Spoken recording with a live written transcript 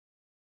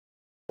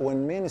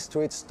When Main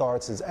Street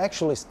starts, it's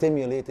actually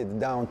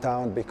stimulated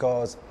downtown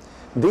because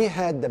they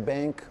had the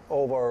bank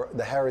over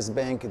the Harris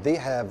Bank. They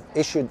have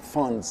issued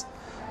funds.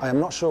 I am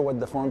not sure what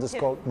the fund is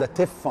called, the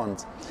TIF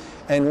fund,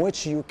 in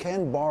which you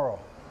can borrow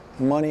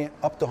money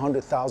up to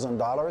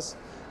 $100,000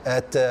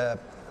 at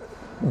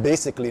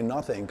basically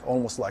nothing,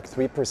 almost like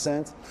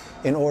 3%,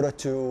 in order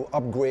to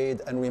upgrade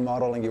and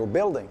remodeling your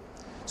building.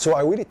 So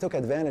I really took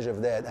advantage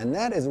of that, and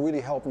that has really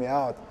helped me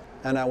out,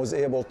 and I was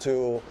able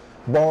to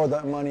borrow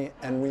that money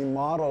and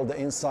remodel the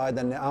inside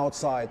and the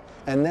outside,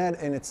 and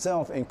that in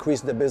itself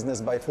increased the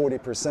business by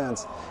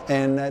 40%,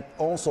 and that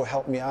also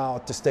helped me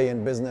out to stay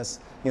in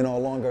business, you know,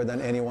 longer than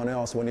anyone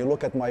else. When you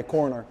look at my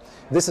corner,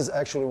 this is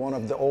actually one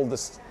of the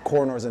oldest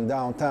corners in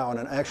downtown,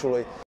 and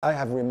actually I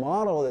have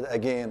remodeled it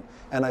again,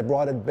 and I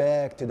brought it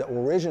back to the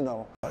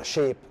original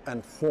shape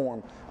and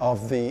form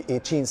of the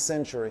 18th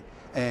century,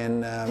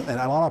 and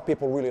a lot of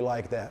people really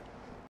like that.